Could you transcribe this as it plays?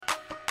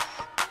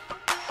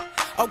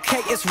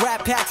Okay, it's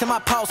rap pack to my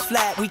pulse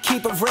flat. We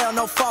keep it real,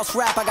 no false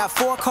rap. I got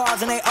 4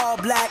 cars and they all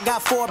black.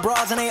 Got 4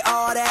 bras and they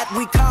all that.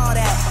 We call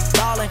that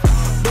ballin'.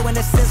 Doing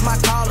this is my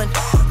calling.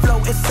 Flow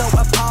is so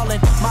appalling.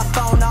 My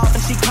phone off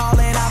and she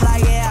calling. I'm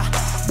like, yeah.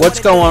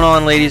 What's going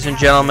on, ladies and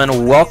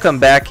gentlemen? Welcome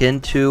back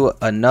into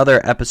another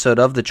episode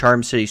of the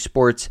Charm City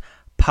Sports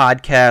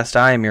Podcast.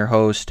 I am your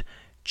host,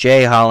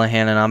 Jay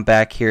Hollihan, and I'm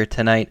back here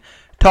tonight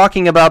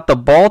talking about the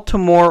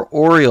Baltimore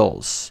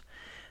Orioles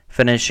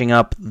finishing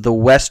up the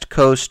West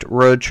Coast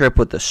road trip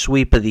with the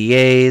sweep of the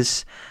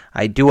A's.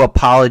 I do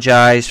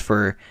apologize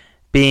for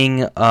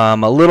being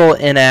a little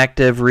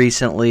inactive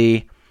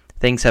recently.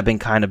 Things have been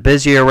kind of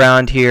busy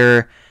around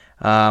here.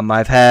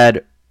 I've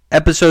had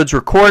episodes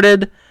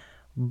recorded,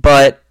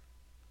 but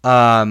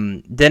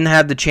didn't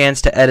have the chance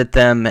to edit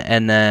them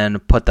and then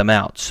put them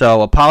out.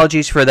 So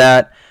apologies for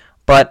that,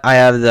 but I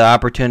have the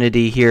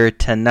opportunity here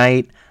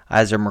tonight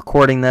as I'm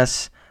recording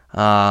this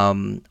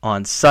on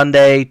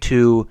Sunday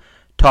to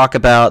talk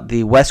about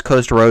the West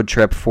Coast road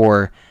trip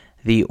for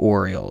the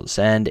Orioles.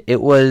 And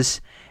it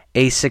was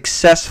a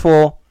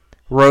successful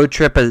road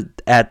trip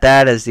at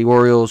that, as the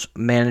Orioles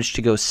managed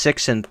to go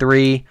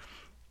 6-3.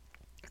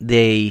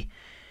 They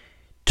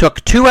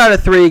took 2 out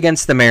of 3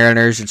 against the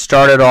Mariners. It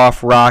started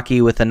off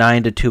rocky with a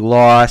 9-2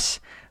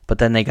 loss, but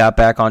then they got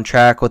back on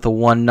track with a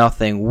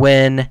 1-0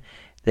 win.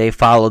 They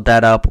followed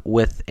that up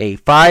with a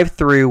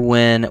 5-3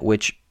 win,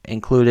 which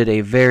included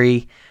a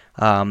very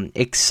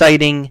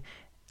exciting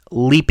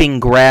leaping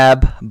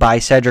grab by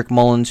Cedric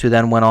Mullins, who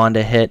then went on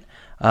to hit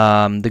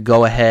the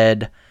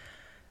go-ahead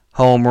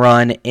home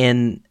run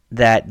in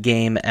that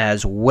game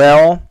as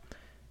well.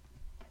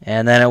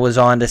 And then it was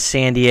on to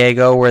San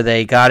Diego, where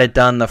they got it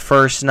done the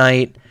first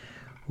night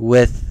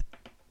with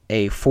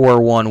a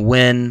 4-1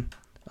 win.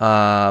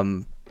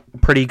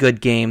 Pretty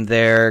good game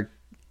there.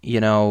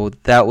 You know,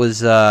 that was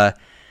kind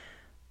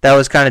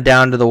of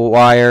down to the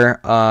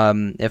wire.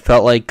 It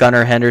felt like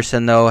Gunnar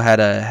Henderson, though, had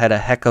a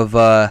heck of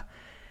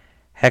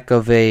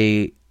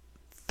a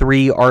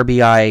 3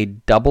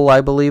 RBI double, I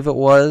believe it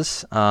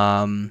was.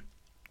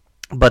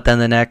 But then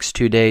the next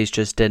 2 days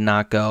just did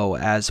not go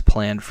as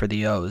planned for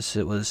the O's.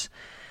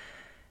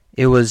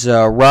 It was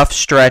a rough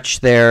stretch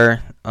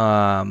there,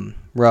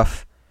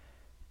 rough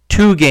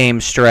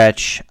 2-game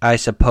stretch, I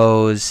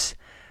suppose.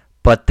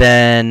 But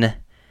then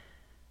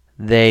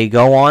they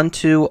go on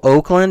to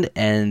Oakland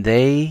and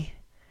they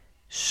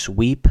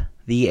sweep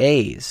the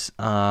A's.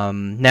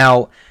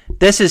 Now,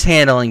 this is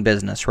handling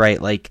business,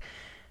 right? Like,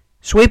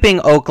 sweeping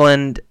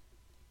Oakland,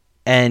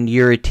 and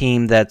you're a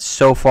team that's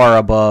so far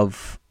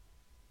above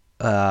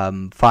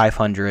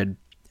 500,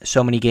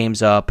 so many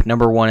games up,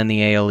 number 1 in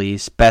the AL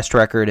East, best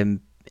record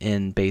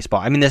in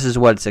baseball. I mean, this is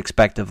what's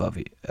expected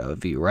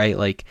of you, right?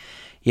 Like,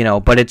 you know,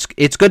 but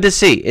it's good to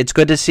see. It's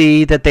good to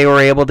see that they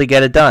were able to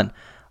get it done.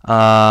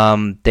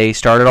 They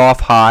started off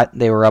hot.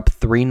 They were up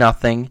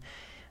 3-0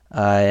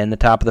 in the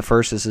top of the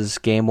first. This is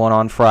game 1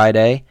 on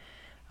Friday.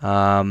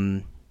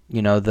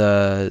 You know,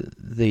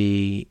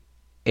 the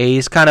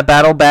A's kind of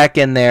battled back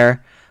in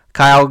there.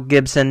 Kyle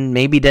Gibson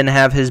maybe didn't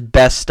have his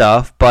best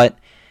stuff, but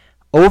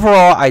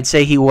overall, I'd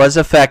say he was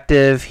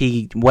effective.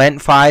 He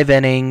went 5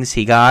 innings.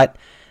 He got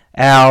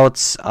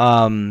outs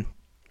and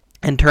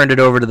turned it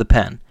over to the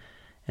pen.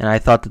 And I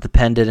thought that the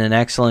pen did an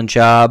excellent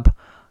job,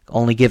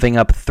 only giving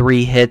up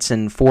 3 hits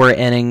in 4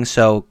 innings.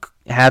 So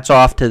hats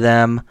off to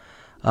them.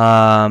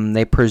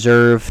 They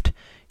preserved,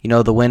 you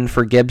know, the win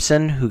for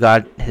Gibson, who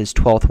got his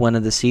 12th win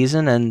of the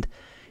season, and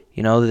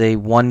you know, they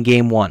won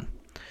game 1.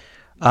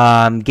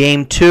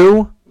 Game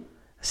 2,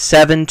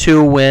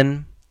 7-2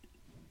 win.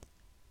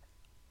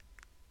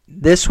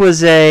 This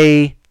was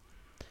a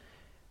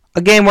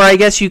game where I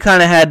guess you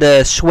kind of had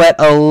to sweat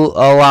a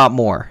lot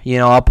more. You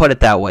know, I'll put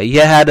it that way.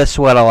 You had to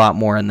sweat a lot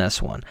more in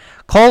this one.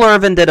 Cole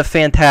Irvin did a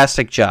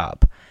fantastic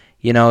job.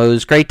 You know, it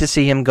was great to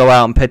see him go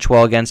out and pitch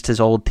well against his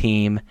old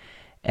team.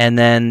 And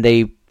then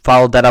they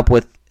followed that up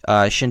with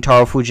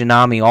Shintaro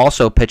Fujinami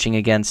also pitching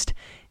against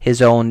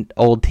his own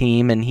old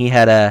team, and he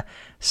had a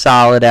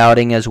solid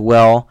outing as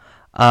well.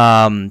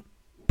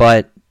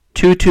 But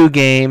 2-2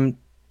 game,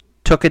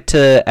 took it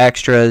to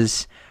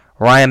extras.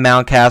 Ryan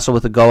Mountcastle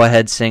with a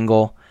go-ahead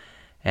single.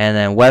 And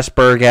then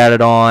Westberg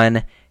added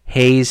on.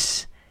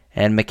 Hayes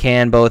and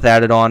McCann both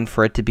added on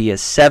for it to be a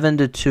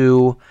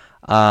 7-2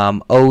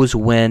 O's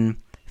win.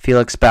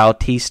 Felix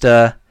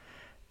Bautista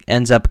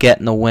ends up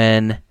getting the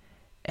win.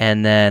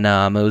 And then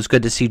it was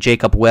good to see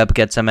Jacob Webb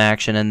get some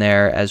action in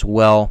there as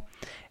well.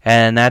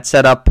 And that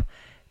set up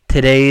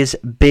today's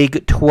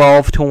big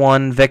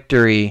 12-1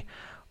 victory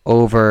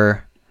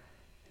over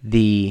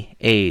the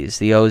A's.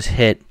 The O's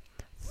hit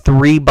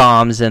 3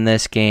 bombs in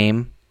this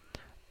game.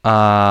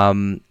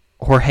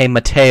 Jorge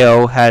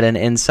Mateo had an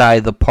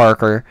inside the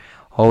Parker.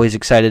 Always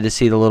excited to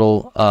see the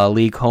little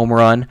league home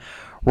run.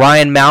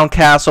 Ryan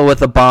Mountcastle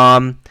with a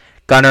bomb.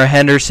 Gunnar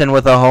Henderson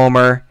with a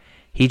homer.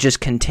 He just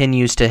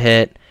continues to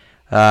hit.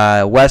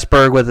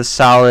 Westberg with a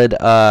solid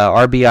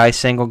RBI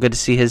single. Good to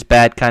see his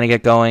bat kind of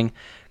get going.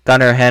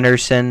 Gunnar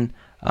Henderson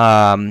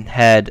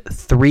had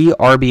 3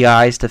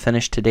 RBIs to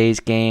finish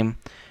today's game.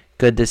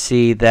 Good to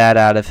see that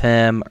out of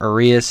him.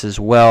 Arias as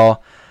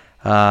well.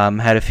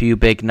 Had a few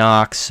big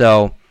knocks.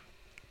 So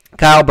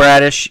Kyle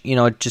Bradish,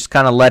 just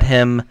kind of let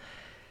him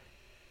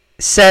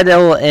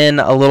settle in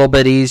a little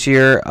bit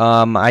easier.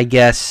 I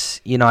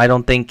guess, I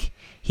don't think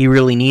he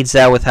really needs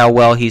that with how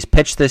well he's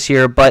pitched this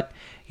year, but,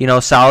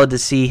 solid to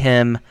see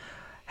him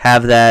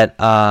have that,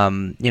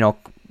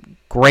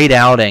 great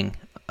outing,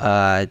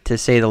 to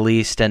say the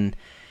least. And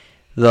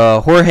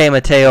the Jorge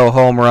Mateo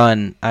home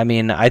run,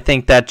 I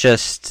think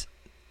that's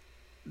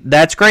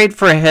great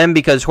for him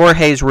because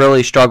Jorge's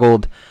really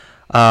struggled,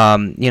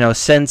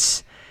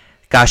 since,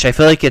 gosh, I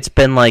feel like it's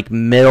been like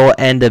middle,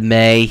 end of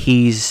May.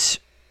 He's,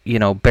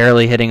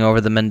 barely hitting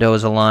over the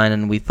Mendoza line,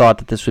 and we thought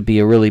that this would be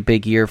a really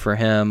big year for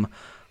him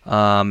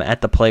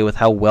at the plate with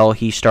how well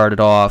he started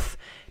off.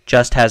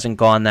 Just hasn't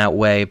gone that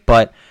way,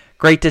 but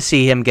great to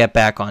see him get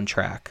back on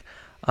track.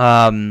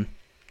 The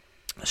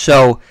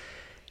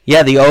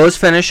O's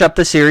finish up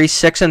the series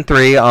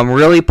 6-3. I'm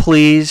really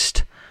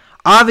pleased,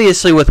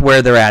 obviously, with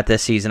where they're at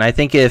this season. I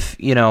think if,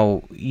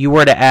 you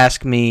were to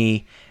ask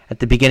me at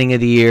the beginning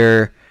of the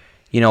year,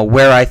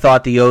 where I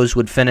thought the O's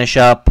would finish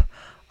up,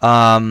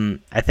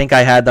 I think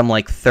I had them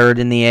like third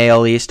in the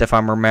AL East, if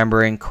I'm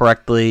remembering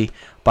correctly,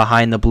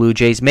 behind the Blue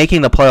Jays,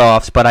 making the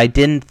playoffs, but I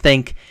didn't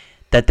think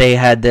that they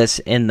had this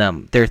in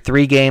them. They're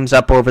 3 games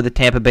up over the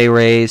Tampa Bay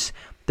Rays.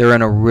 They're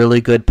in a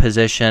really good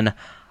position.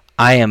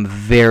 I am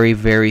very,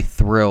 very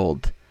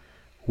thrilled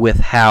with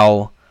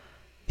how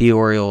the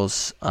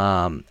Orioles,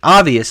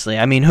 obviously,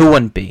 who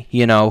wouldn't be?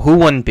 Who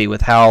wouldn't be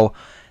with how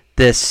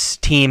this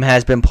team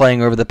has been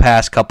playing over the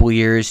past couple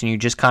years, and you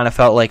just kind of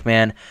felt like,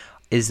 man,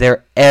 is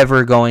there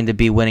ever going to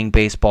be winning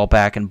baseball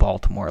back in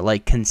Baltimore?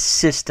 Like,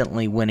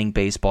 consistently winning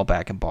baseball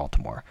back in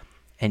Baltimore.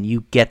 And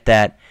you get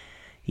that,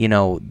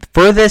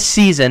 for this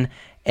season,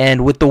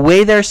 and with the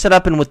way they're set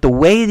up and with the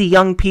way the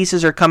young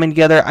pieces are coming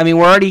together,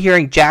 we're already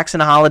hearing Jackson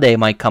Holiday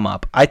might come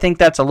up. I think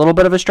that's a little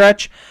bit of a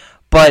stretch,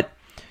 but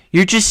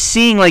you're just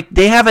seeing, like,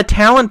 they have a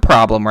talent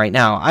problem right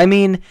now.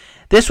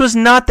 This was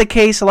not the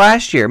case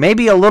last year.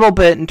 Maybe a little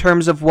bit in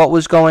terms of what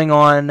was going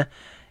on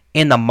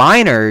in the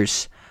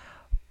minors,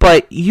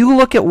 but you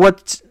look at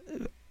what's,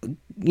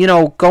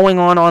 going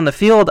on the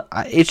field,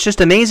 it's just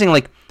amazing.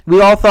 Like,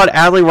 we all thought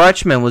Adley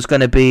Rutschman was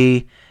going to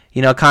be,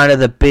 kind of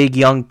the big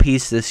young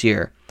piece this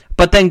year.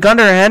 But then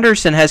Gunnar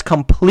Henderson has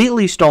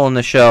completely stolen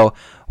the show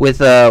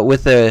with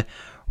a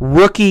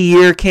rookie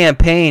year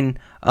campaign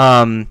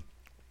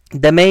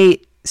that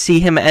may see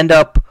him end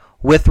up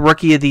with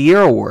Rookie of the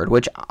Year award,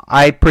 which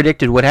I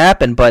predicted would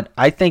happen, but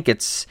I think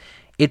it's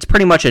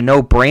pretty much a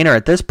no-brainer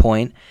at this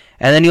point.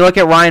 And then you look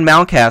at Ryan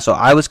Mountcastle.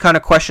 I was kind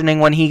of questioning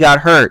when he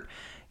got hurt,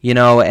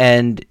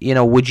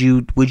 would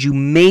you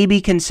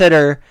maybe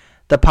consider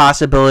the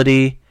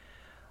possibility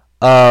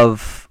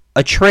of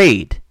a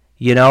trade?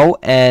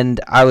 And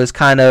I was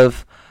kind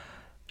of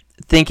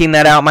thinking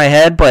that out in my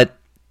head, but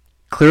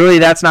clearly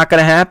that's not going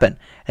to happen.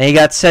 And you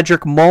got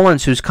Cedric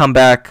Mullins, who's come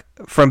back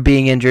from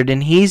being injured,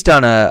 and he's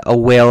done a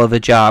whale of a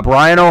job.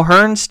 Ryan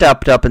O'Hearn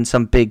stepped up in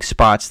some big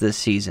spots this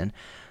season.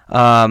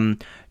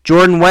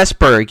 Jordan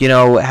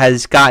Westberg,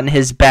 has gotten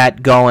his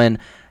bat going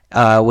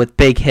with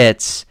big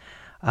hits.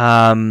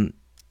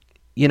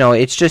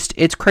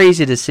 It's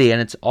crazy to see,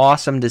 and it's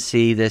awesome to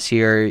see this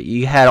year.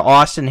 You had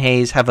Austin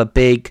Hayes have a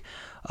big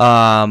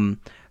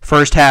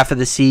first half of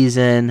the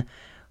season,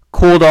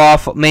 cooled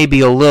off maybe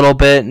a little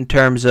bit in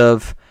terms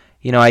of,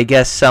 I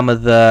guess some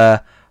of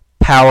the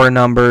power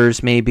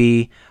numbers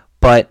maybe,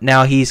 but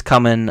now he's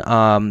coming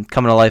to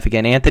life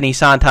again. Anthony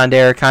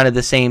Santander, kind of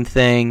the same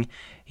thing,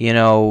 being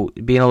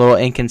a little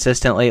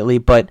inconsistent lately,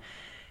 but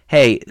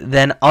hey,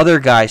 then other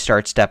guys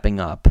start stepping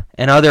up,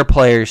 and other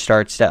players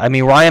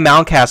Ryan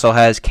Mountcastle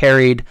has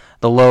carried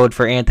the load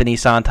for Anthony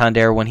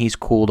Santander when he's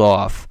cooled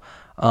off.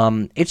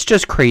 It's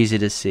just crazy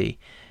to see.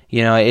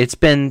 It's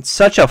been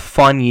such a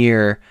fun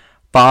year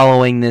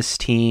following this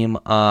team.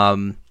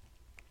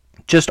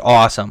 Just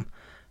awesome.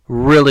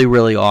 Really,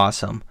 really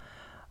awesome.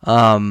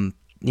 The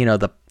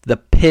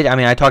pit.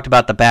 I talked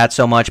about the bat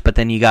so much, but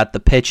then you got the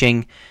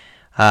pitching,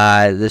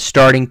 the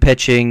starting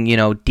pitching.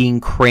 Dean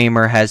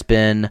Kramer has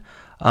been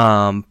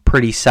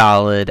pretty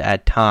solid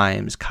at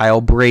times.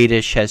 Kyle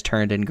Bradish has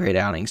turned in great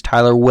outings.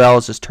 Tyler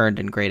Wells has turned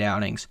in great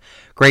outings.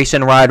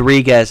 Grayson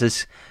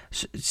Rodriguez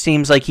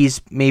seems like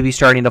he's maybe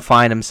starting to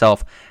find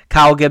himself.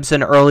 Kyle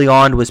Gibson early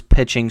on was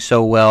pitching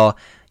so well.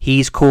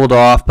 He's cooled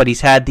off, but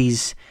he's had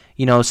these,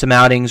 some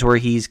outings where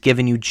he's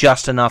given you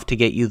just enough to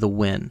get you the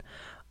win.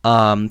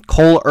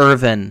 Cole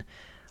Irvin,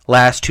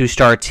 last 2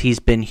 starts, he's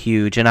been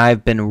huge, and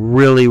I've been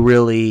really,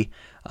 really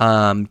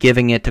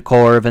giving it to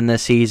Cole Irvin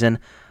this season,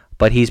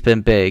 but he's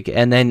been big.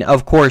 And then,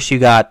 of course, you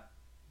got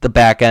the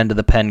back end of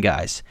the pen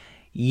guys.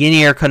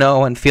 Ynier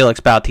Cano and Felix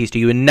Bautista.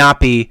 You would not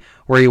be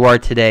where you are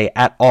today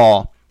at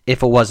all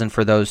if it wasn't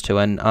for those two.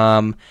 And,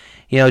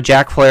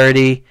 Jack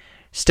Flaherty,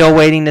 still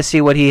waiting to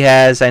see what he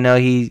has. I know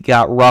he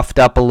got roughed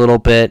up a little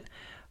bit,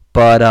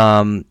 but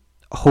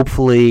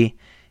hopefully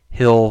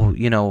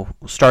he'll,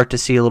 start to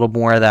see a little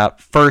more of that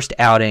first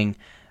outing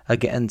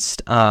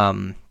against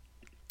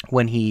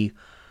when he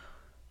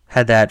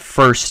had that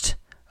first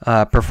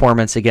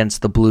performance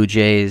against the Blue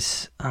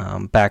Jays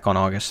back on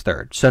August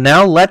 3rd. So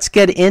now let's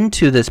get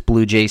into this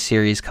Blue Jay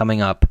series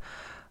coming up.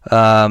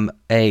 A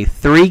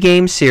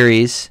 3-game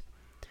series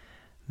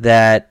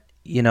that,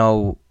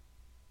 you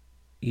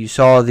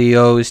saw the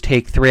O's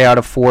take 3 out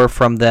of 4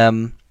 from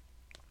them,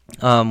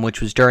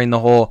 which was during the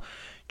whole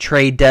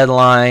trade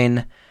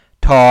deadline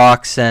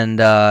talks and,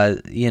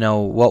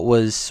 what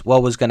was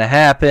going to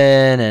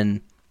happen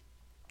and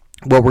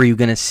what were you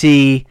going to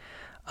see.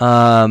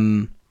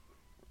 As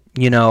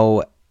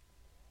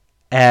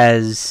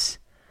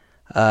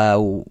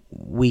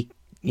we,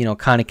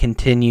 kind of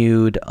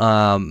continued,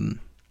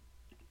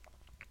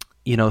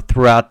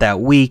 throughout that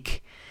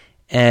week,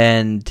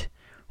 and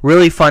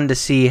really fun to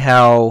see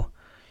how,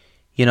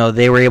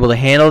 they were able to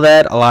handle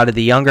that. A lot of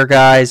the younger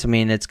guys,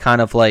 it's kind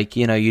of like,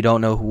 you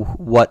don't know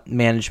what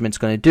management's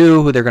going to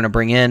do, who they're going to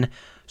bring in.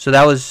 So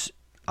that was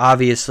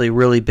obviously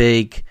really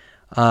big,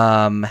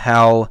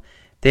 how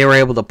they were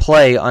able to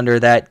play under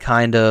that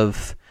kind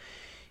of,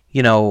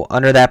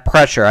 under that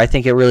pressure. I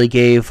think it really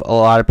gave a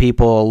lot of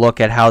people a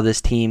look at how this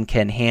team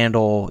can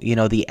handle,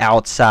 the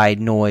outside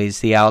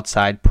noise, the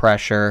outside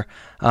pressure.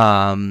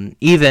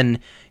 Even,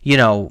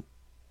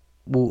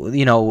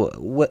 with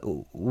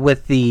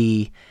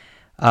the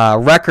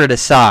record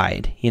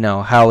aside,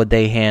 how would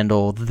they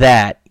handle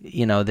that?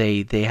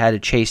 They had to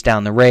chase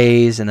down the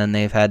Rays, and then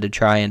they've had to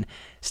try and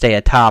stay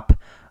atop,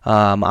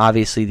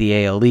 obviously,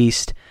 the AL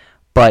East.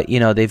 But,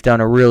 they've done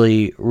a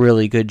really,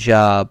 really good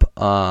job,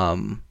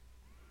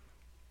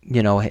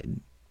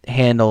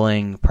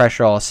 handling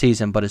pressure all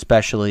season, but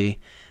especially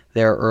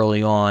there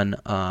early on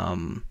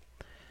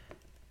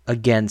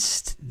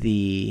against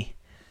the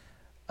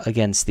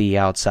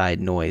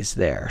outside noise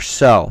there.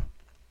 So,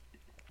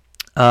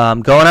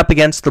 going up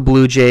against the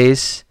Blue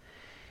Jays,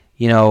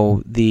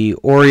 the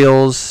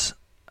Orioles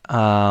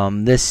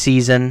this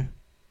season,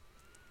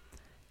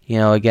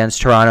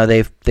 against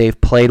Toronto,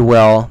 they've played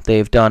well.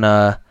 They've done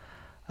a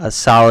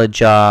solid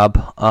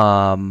job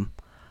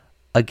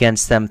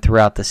against them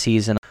throughout the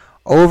season.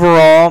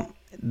 Overall,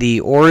 the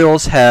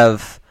Orioles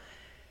have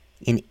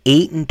an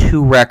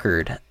 8-2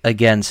 record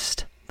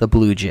against the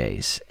Blue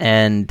Jays,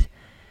 and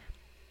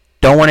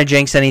don't want to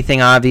jinx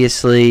anything,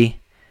 obviously,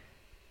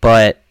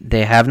 but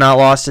they have not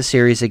lost a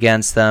series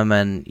against them,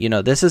 and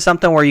this is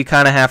something where you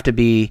kind of have to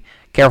be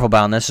careful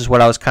about, and this is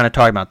what I was kind of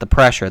talking about, the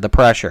pressure,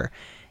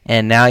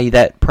 and now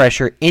that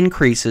pressure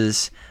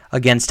increases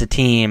against a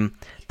team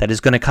that is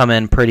going to come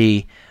in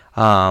pretty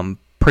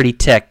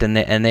ticked, and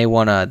they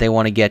want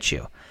to get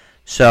you.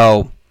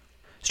 So,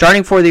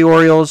 starting for the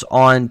Orioles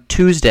on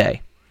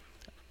Tuesday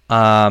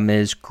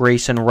is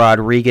Grayson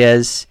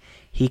Rodriguez.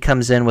 He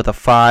comes in with a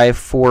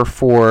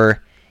 5.44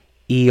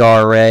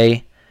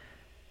 ERA.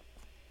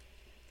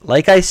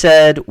 Like I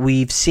said,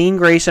 we've seen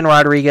Grayson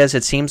Rodriguez.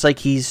 It seems like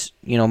he's,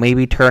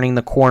 maybe turning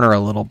the corner a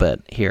little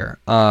bit here.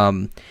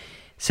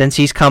 Since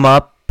he's come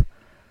back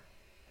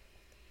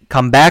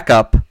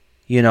up,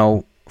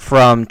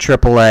 from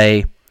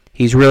AAA,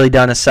 he's really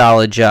done a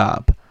solid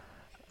job.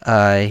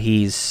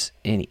 He's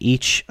in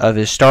each of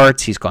his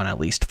starts, he's gone at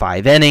least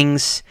 5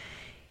 innings.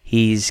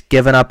 He's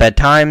given up at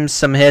times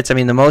some hits.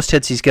 The most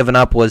hits he's given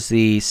up was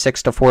the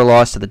 6-4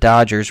 loss to the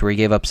Dodgers, where he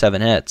gave up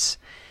 7 hits.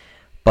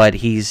 But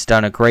he's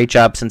done a great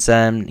job since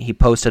then. He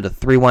posted a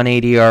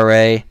 3.18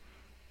 ERA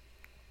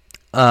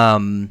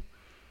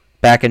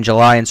back in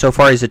July, and so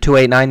far he's a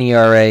 2.89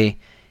 ERA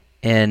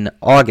in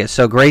August.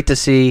 So great to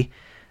see.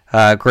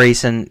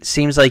 Grayson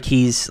seems like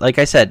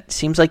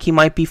seems like he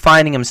might be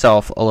finding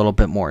himself a little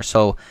bit more.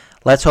 So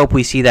let's hope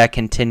we see that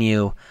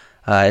continue,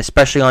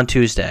 especially on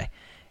Tuesday.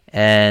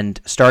 And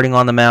starting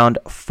on the mound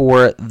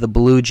for the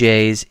Blue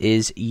Jays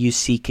is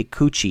Yusei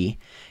Kikuchi.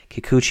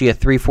 Kikuchi, a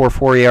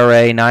 3.44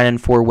 ERA,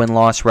 9-4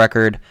 win-loss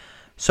record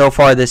so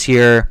far this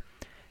year.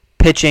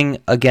 Pitching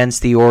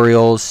against the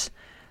Orioles,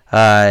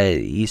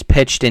 he's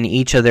pitched in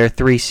each of their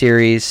 3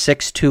 series.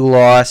 6-2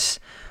 loss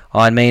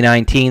on May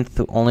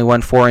 19th, only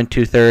won 4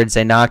 2/3.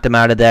 They knocked him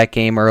out of that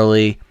game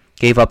early,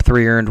 gave up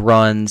 3 earned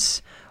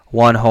runs,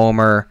 1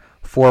 homer,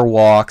 4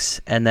 walks,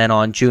 and then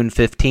on June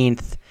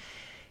 15th,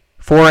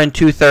 4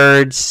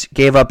 2/3,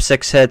 gave up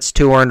 6 hits,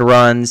 2 earned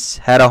runs,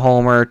 had a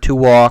homer, 2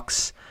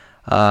 walks,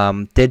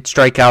 did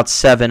strike out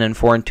 7 in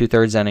 4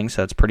 2/3 innings,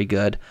 so that's pretty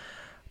good,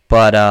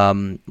 but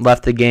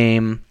left the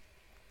game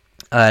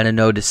in a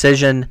no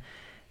decision,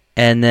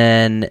 and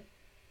then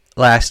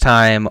last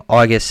time,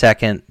 August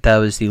 2nd, that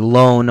was the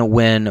lone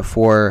win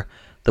for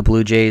the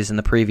Blue Jays in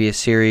the previous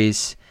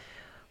series.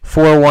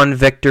 4-1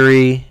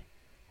 victory,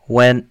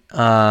 went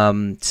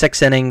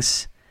 6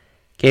 innings,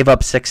 gave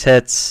up 6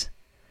 hits,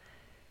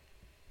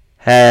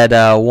 had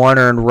 1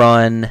 earned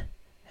run,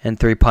 and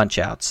 3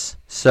 punch-outs.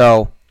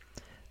 So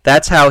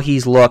that's how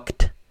he's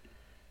looked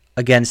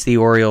against the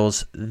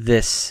Orioles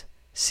this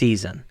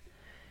season.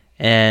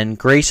 And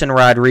Grayson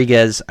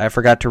Rodriguez, I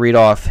forgot to read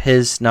off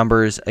his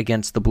numbers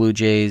against the Blue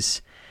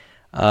Jays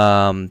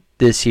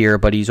this year,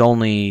 but he's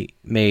only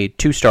made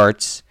 2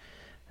 starts.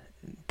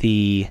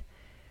 The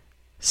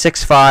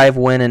 6-5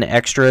 win in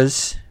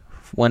extras,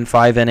 won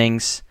 5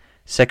 innings,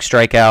 6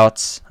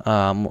 strikeouts,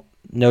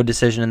 no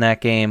decision in that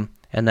game.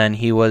 And then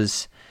he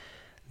was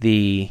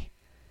the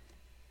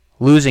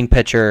losing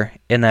pitcher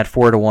in that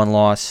 4-1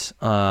 loss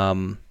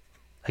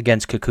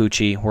against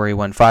Kikuchi, where he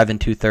went 5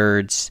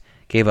 2/3,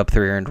 gave up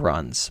 3 earned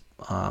runs.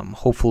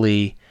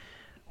 Hopefully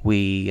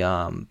we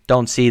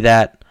don't see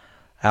that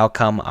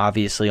outcome,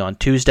 obviously, on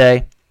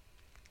Tuesday.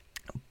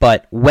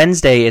 But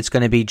Wednesday, it's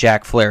going to be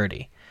Jack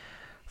Flaherty.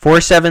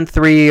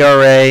 4.73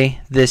 ERA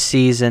this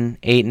season,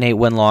 8-8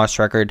 win-loss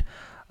record.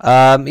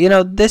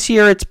 This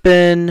year it's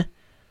been a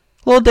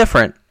little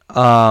different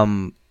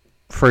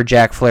for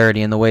Jack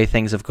Flaherty and the way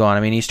things have gone. I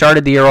mean, he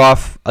started the year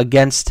off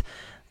against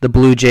the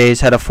Blue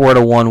Jays, had a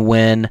 4-1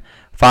 win,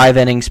 5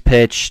 innings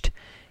pitched,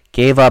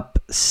 gave up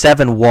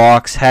 7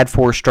 walks, had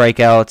 4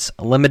 strikeouts,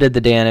 limited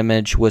the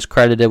damage, was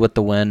credited with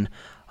the win.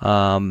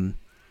 And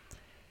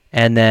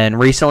then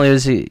recently it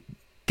was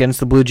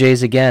against the Blue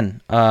Jays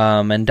again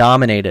and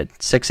dominated.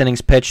 6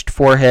 innings pitched,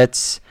 4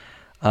 hits,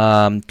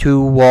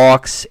 2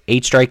 walks,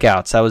 8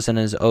 strikeouts. That was in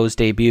his O's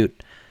debut.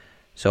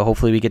 So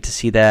hopefully we get to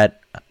see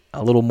that,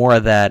 a little more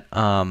of that,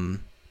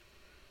 on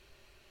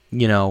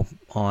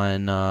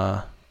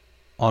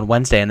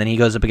Wednesday. And then he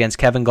goes up against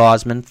Kevin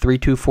Gausman,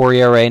 3.24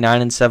 ERA,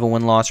 9-7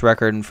 win-loss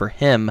record. And for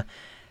him,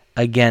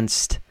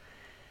 against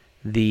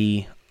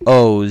the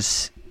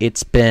O's,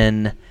 it's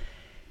been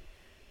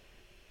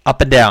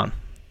up and down.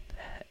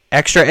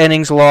 Extra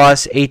innings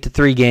loss,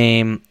 8-3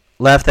 game.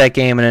 Left that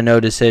game in a no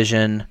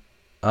decision.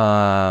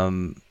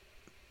 8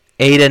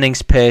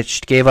 innings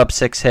pitched, gave up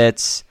 6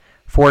 hits,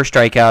 4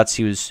 strikeouts.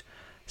 He was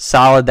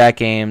solid that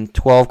game,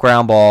 12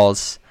 ground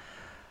balls.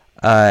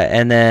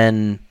 And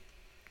then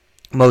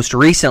most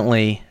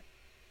recently,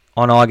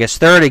 on August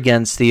 3rd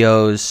against the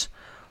O's,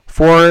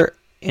 4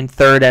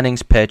 1/3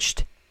 innings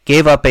pitched,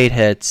 gave up 8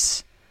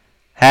 hits,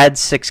 had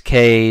 6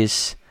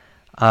 Ks,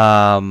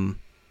 got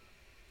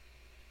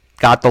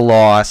the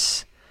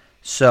loss.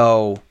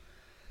 So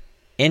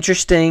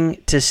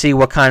interesting to see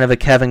what kind of a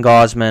Kevin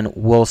Gausman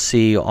we'll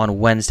see on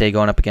Wednesday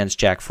going up against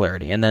Jack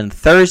Flaherty. And then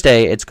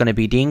Thursday, it's going to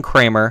be Dean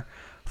Kramer,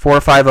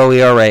 4.50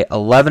 ERA,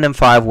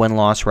 11-5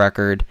 win-loss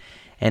record.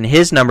 And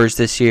his numbers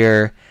this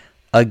year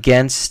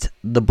against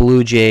the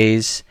Blue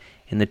Jays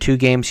in the 2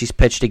 games he's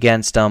pitched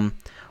against them,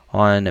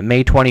 on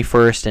May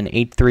 21st, an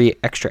 8-3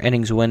 extra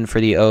innings win for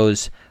the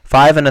O's,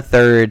 5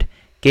 1/3,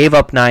 gave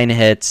up 9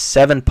 hits,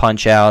 7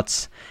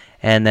 punch-outs.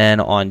 And then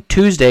on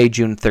Tuesday,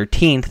 June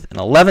 13th, an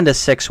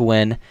 11-6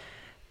 win.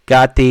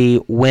 Got the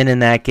win in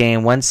that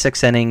game, went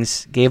 6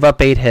 innings, gave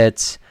up 8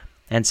 hits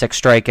and 6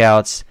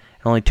 strikeouts,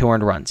 and only 2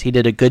 earned runs. He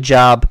did a good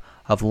job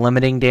of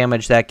limiting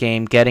damage that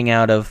game, getting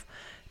out of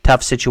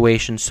tough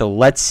situations. So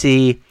let's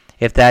see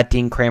if that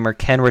Dean Kramer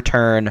can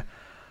return,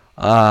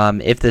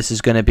 if this is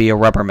going to be a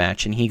rubber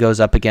match. And he goes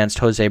up against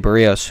Jose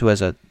Barrios, who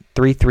has a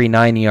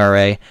 3.39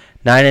 ERA,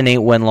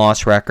 9-8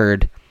 win-loss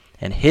record.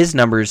 And his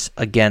numbers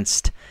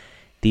against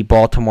the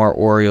Baltimore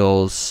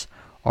Orioles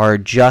are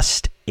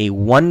just a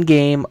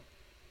 1-game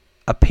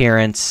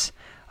appearance,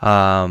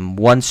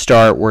 1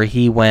 start where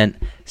he went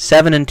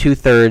 7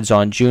 2/3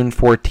 on June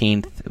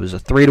 14th. It was a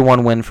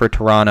 3-1 win for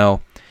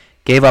Toronto.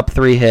 Gave up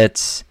 3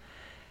 hits,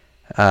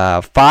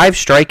 5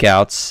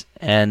 strikeouts,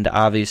 and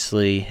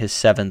obviously his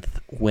 7th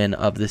win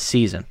of the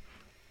season.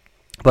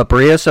 But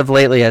Barrios of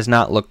lately has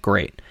not looked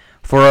great.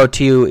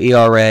 4.02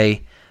 ERA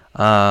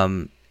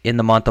in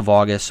the month of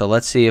August. So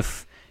let's see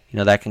if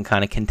that can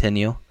kind of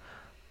continue.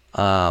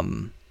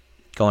 Going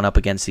up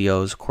against the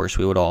O's, of course,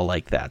 we would all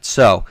like that.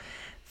 So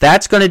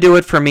that's going to do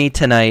it for me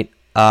tonight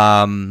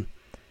on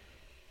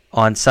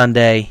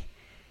Sunday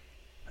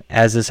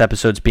as this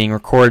episode's being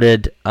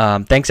recorded.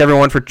 Thanks,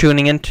 everyone, for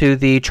tuning into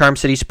the Charm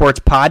City Sports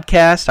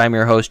Podcast. I'm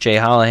your host, Jay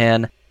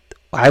Hollahan.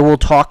 I will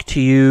talk to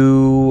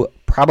you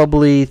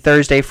probably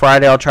Thursday,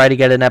 Friday. I'll try to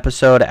get an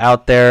episode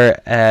out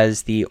there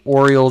as the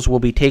Orioles will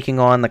be taking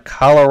on the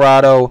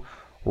Colorado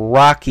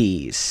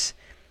Rockies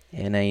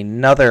in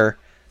another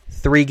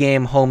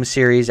 3-game home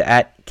series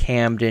at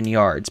Camden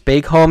Yards.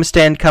 Big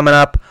homestand coming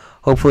up.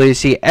 Hopefully you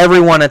see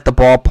everyone at the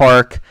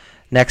ballpark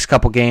next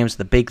couple games.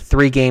 The big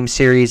 3-game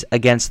series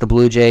against the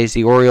Blue Jays.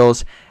 The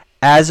Orioles,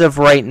 as of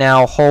right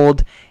now,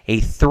 hold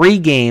a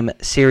 3-game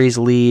series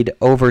lead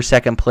over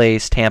second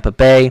place Tampa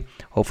Bay.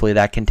 Hopefully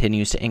that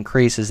continues to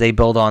increase as they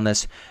build on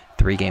this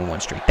 3-game win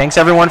streak. Thanks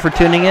everyone for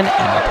tuning in,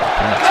 and we'll talk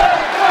to you next time.